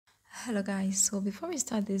Hello guys, so before we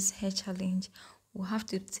start this hair challenge, we'll have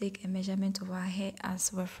to take a measurement of our hair as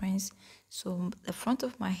reference. So the front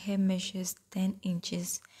of my hair measures 10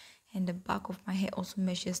 inches and the back of my hair also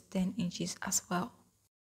measures 10 inches as well.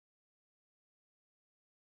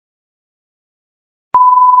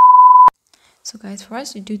 So guys, for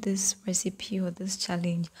us to do this recipe or this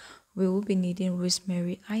challenge, we will be needing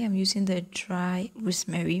rosemary. I am using the dry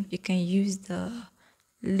rosemary. You can use the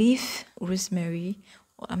leaf rosemary,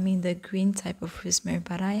 or I mean the green type of rosemary,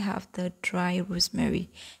 but I have the dry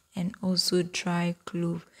rosemary and also dry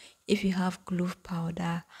clove. If you have clove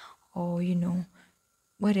powder or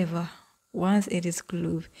whatever, once it is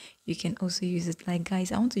clove, you can also use it. Like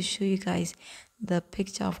guys, I want to show you guys the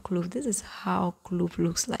picture of clove. This is how clove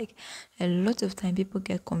looks like. A lot of time people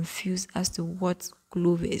get confused as to what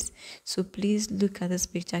clove is, so please look at this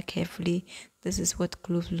picture carefully. This is what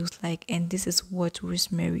clove looks like, and this is what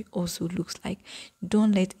rosemary also looks like.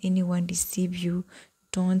 Don't let anyone deceive you.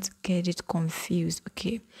 Don't get it confused.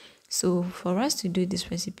 Okay, so for us to do this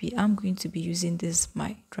recipe, I'm going to be using this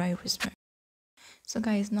my dry rosemary. So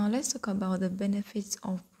guys, now let's talk about the benefits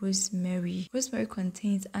of rosemary. Rosemary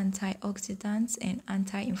contains antioxidants and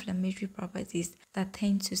anti-inflammatory properties that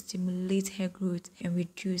tend to stimulate hair growth and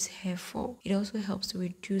reduce hair fall. It also helps to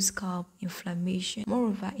reduce scalp inflammation.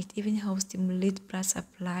 Moreover, it even helps stimulate blood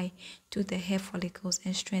supply to the hair follicles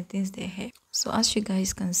and strengthens the hair. So as you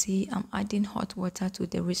guys can see, I'm adding hot water to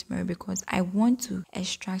the rosemary because I want to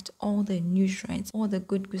extract all the nutrients, all the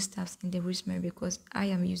good stuffs in the rosemary, because I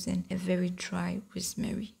am using a very dry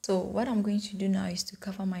rosemary. So what I'm going to do now is to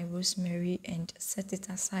cover my rosemary and set it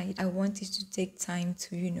aside. I want it to take time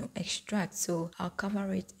to extract, so I'll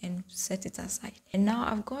cover it and set it aside. And now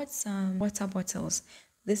I've got some water bottles.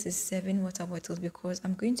 This is 7 water bottles because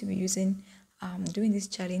I'm going to be doing this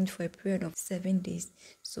challenge for a period of 7 days.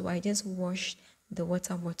 So I just washed the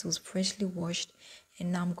water bottles, freshly washed,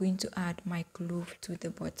 and now I'm going to add my clove to the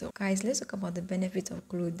bottle. Guys, let's talk about the benefits of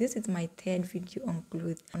clove. This is my 3rd video on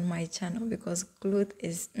clove on my channel because clove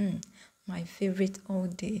is my favorite all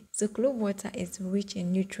day. So clove water is rich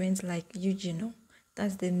in nutrients like eugenol.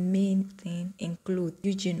 That's the main thing in clove,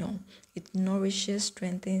 eugenol. It nourishes,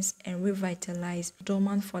 strengthens, and revitalizes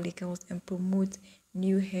dormant follicles and promotes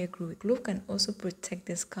new hair growth. Clove can also protect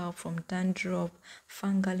the scalp from dandruff,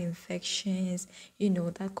 fungal infections,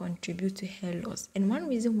 that contribute to hair loss. And one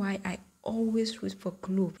reason why I always root for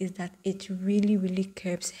clove is that it really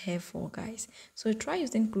curbs hair fall, guys. So try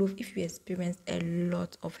using clove if you experience a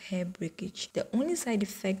lot of hair breakage. The only side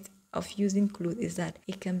effect of using clove is that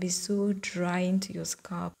it can be so drying to your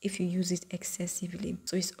scalp if you use it excessively.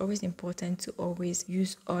 So it's always important to always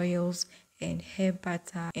use oils and hair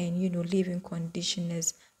butter and leave-in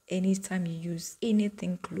conditioners anytime you use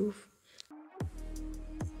anything clove.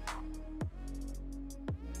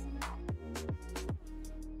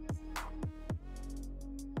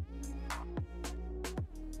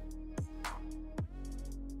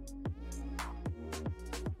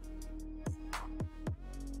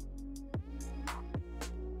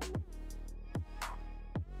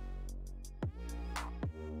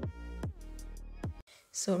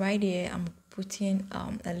 So right here, I'm putting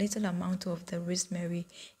a little amount of the rosemary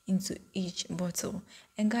into each bottle.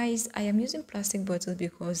 And guys, I am using plastic bottles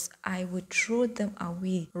because I would throw them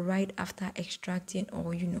away right after extracting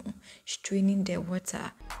or straining the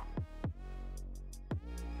water.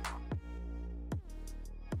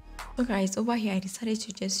 So guys, over here I decided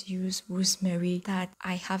to just use rosemary that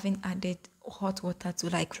I haven't added hot water to,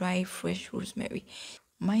 like dry fresh rosemary.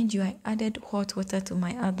 Mind you, I added hot water to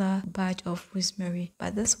my other batch of rosemary,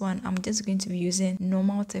 but this one I'm just going to be using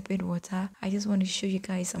normal tepid water. I just want to show you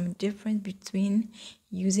guys some difference between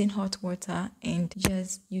using hot water and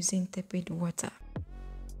just using tepid water.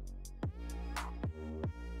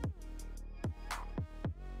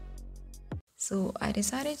 So I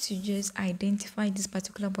decided to just identify this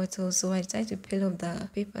particular bottle, so I decided to peel off the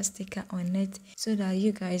paper sticker on it so that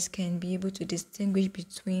you guys can be able to distinguish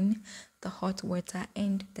between the hot water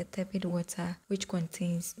and the tepid water which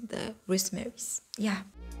contains the rosemaries. Yeah.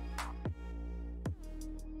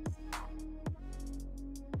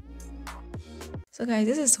 So guys,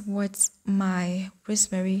 this is what my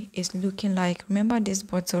rosemary is looking like. Remember this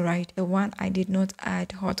bottle, right? The one I did not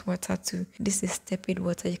add hot water to. This is tepid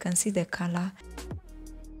water. You can see the color.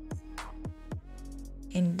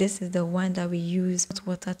 And this is the one that we use hot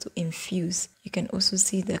water to infuse. You can also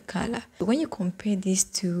see the color. When you compare these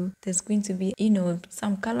two, there's going to be,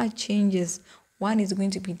 some color changes. One is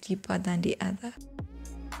going to be deeper than the other.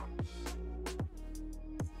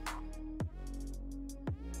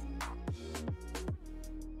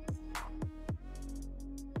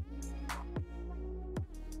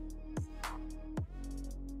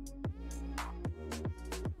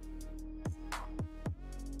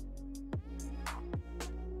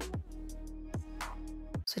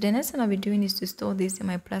 So the next thing I'll be doing is to store this in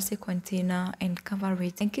my plastic container and cover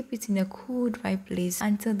it and keep it in a cool, dry place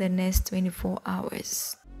until the next 24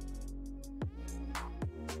 hours.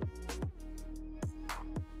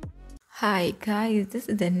 Hi guys, this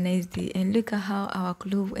is the next day and look at how our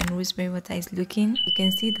clove and rosemary water is looking. You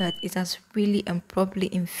can see that it has really and properly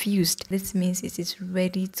infused. This means it is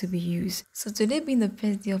ready to be used. So today being the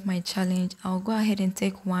first day of my challenge, I'll go ahead and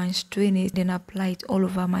take one, strain it, then apply it all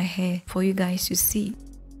over my hair for you guys to see.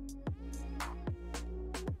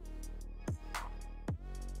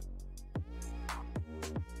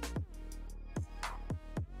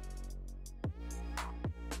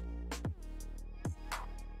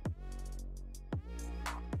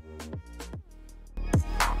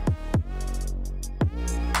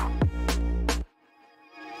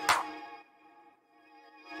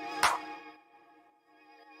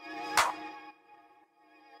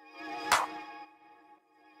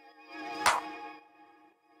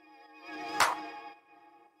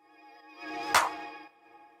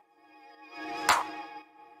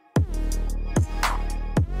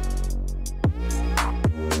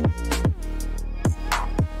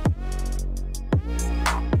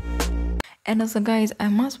 And also guys, I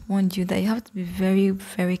must warn you that you have to be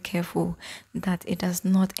very careful that it does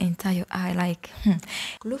not enter your eye. Like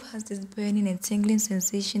clove has this burning and tingling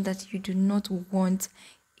sensation that you do not want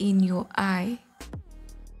in your eye.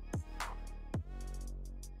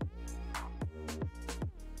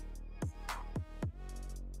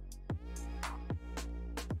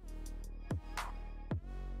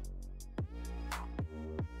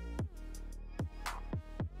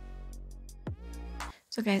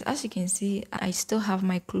 So guys, as you can see, I still have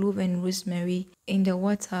my clove and rosemary in the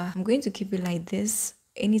water. I'm going to keep it like this.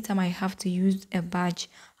 Anytime I have to use a batch,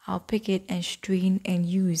 I'll pick it and strain and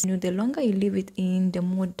use. You know, the longer you leave it in, the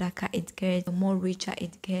more darker it gets, the more richer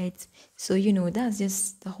it gets. So, you know, that's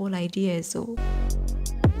just the whole idea. So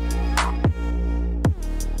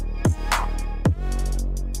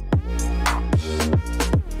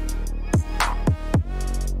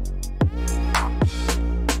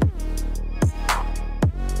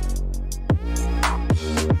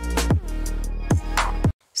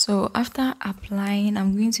So after applying,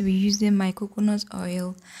 I'm going to be using my coconut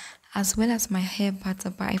oil as well as my hair butter,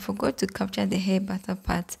 but I forgot to capture the hair butter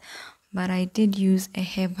part, but I did use a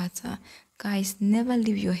hair butter. Guys, never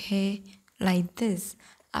leave your hair like this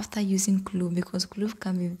after using clove, because clove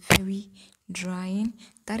can be very drying.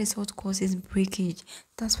 That is what causes breakage.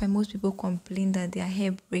 That's why most people complain that their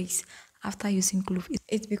hair breaks after using clove.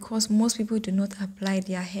 It's because most people do not apply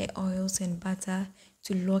their hair oils and butter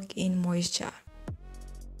to lock in moisture.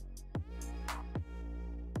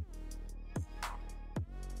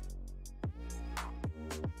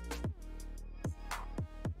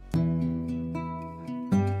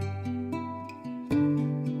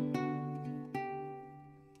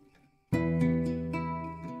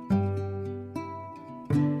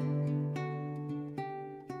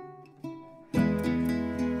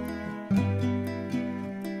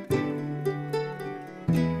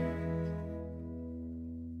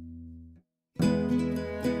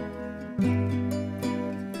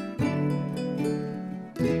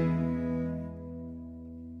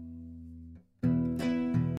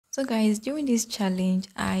 So guys, during this challenge,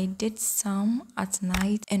 I did some at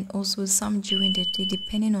night and also some during the day,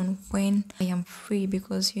 depending on when I am free,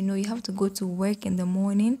 because you know you have to go to work in the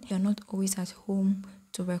morning. You're not always at home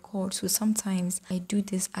to record, so sometimes I do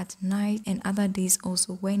this at night, and other days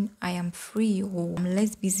also when I am free or I'm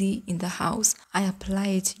less busy in the house, I apply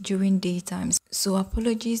it during daytime. So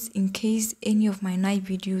apologies in case any of my night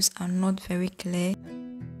videos are not very clear.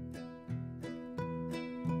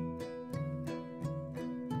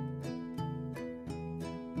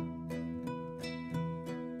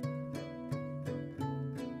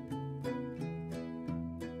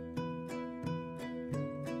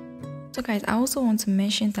 So guys, I also want to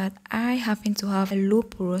mention that I happen to have a low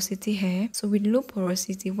porosity hair. So with low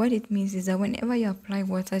porosity, what it means is that whenever you apply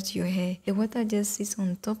water to your hair, the water just sits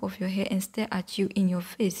on top of your hair and stare at you in your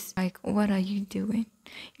face. Like, what are you doing?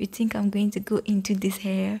 You think I'm going to go into this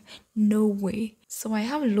hair? No way. So I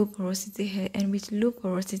have low porosity hair, and with low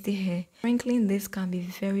porosity hair, sprinkling this can be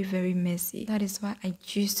very messy. That is why I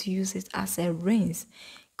choose to use it as a rinse.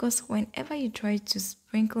 Because whenever you try to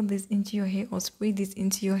sprinkle this into your hair or spray this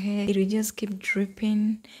into your hair, it will just keep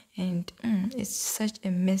dripping, and it's such a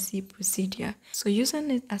messy procedure. So using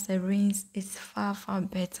it as a rinse is far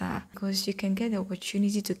better, because you can get the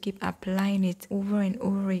opportunity to keep applying it over and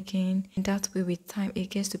over again, and that way with time it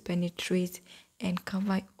gets to penetrate and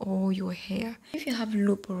cover all your hair. If you have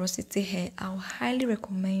low porosity hair, I'll highly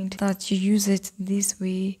recommend that you use it this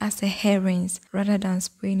way as a hair rinse rather than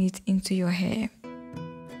spraying it into your hair.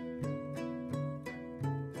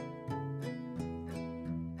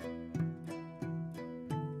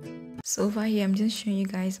 So over here, I'm just showing you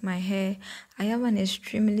guys my hair. I have an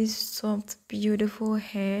extremely soft, beautiful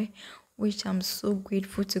hair, which I'm so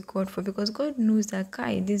grateful to God for, because God knows that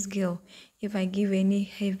this girl, if I give any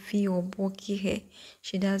heavy or bulky hair,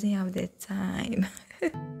 she doesn't have the time.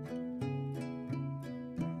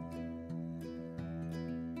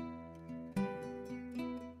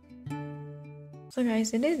 So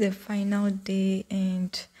guys, today is the final day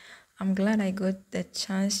and I'm glad I got the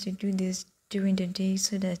chance to do this during the day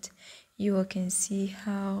so that you all can see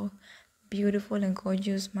how beautiful and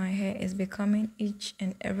gorgeous my hair is becoming each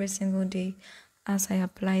and every single day as I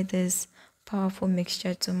apply this powerful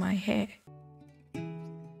mixture to my hair.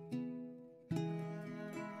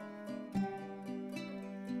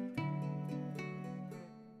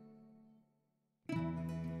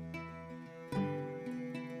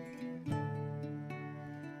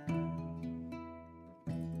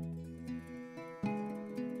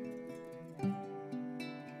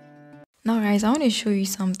 Now guys, I want to show you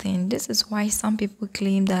something. This is why some people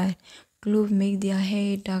claim that Clove make their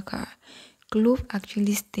hair darker. Clove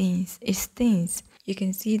actually stains. It stains. You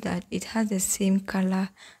can see that it has the same color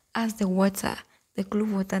as the water, the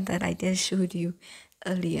clove water that I just showed you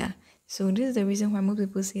earlier. So this is the reason why most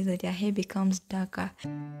people say that their hair becomes darker.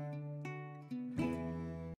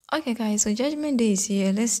 Okay guys, so judgment day is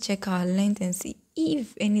here. Let's check our length and see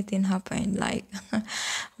if anything happened. Like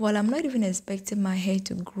well, I'm not even expecting my hair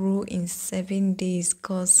to grow in 7 days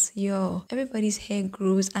because everybody's hair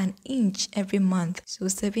grows an inch every month, so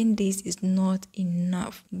 7 days is not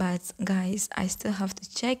enough. But guys, I still have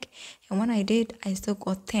to check, and when I did, I still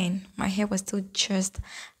got 10. My hair was still just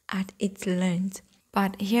at its length.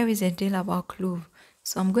 But here is a deal about Clove.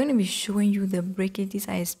 So I'm going to be showing you the breakages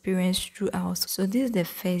I experienced throughout. So this is the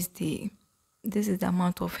first day. This is the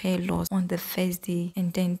amount of hair loss on the first day.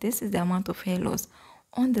 And then this is the amount of hair loss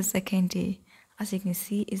on the second day. As you can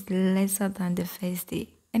see, it's lesser than the first day.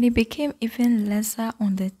 And it became even lesser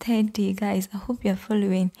on the third day, guys. I hope you're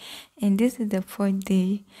following. And this is the fourth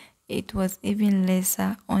day. It was even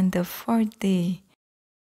lesser on the fourth day.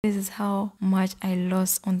 This is how much I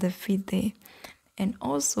lost on the fifth day. And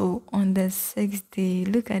also on the 6th day,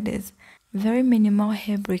 look at this, very minimal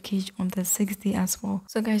hair breakage on the 6th day as well.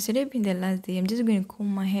 So guys, today being the last day, I'm just going to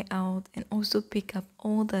comb my hair out and also pick up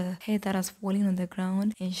all the hair that has fallen on the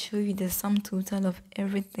ground and show you the sum total of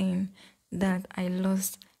everything that I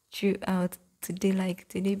lost throughout today, like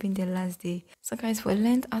today being the last day. So guys, for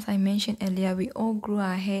length, as I mentioned earlier, we all grow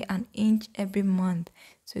our hair an inch every month,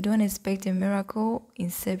 so don't expect a miracle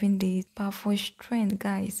in 7 days. But for strength,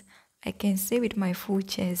 guys, I can say with my full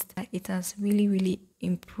chest that it has really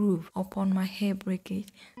improved upon my hair breakage.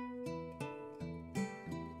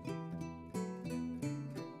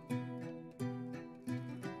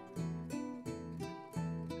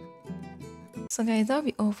 So guys, that'll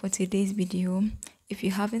be all for today's video. If you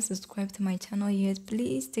haven't subscribed to my channel yet,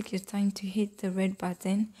 please take your time to hit the red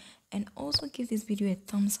button and also give this video a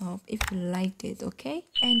thumbs up if you liked it, okay?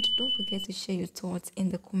 And don't forget to share your thoughts in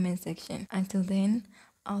the comment section. Until then,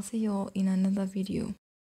 I'll see you all in another video.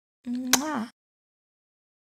 Mwah!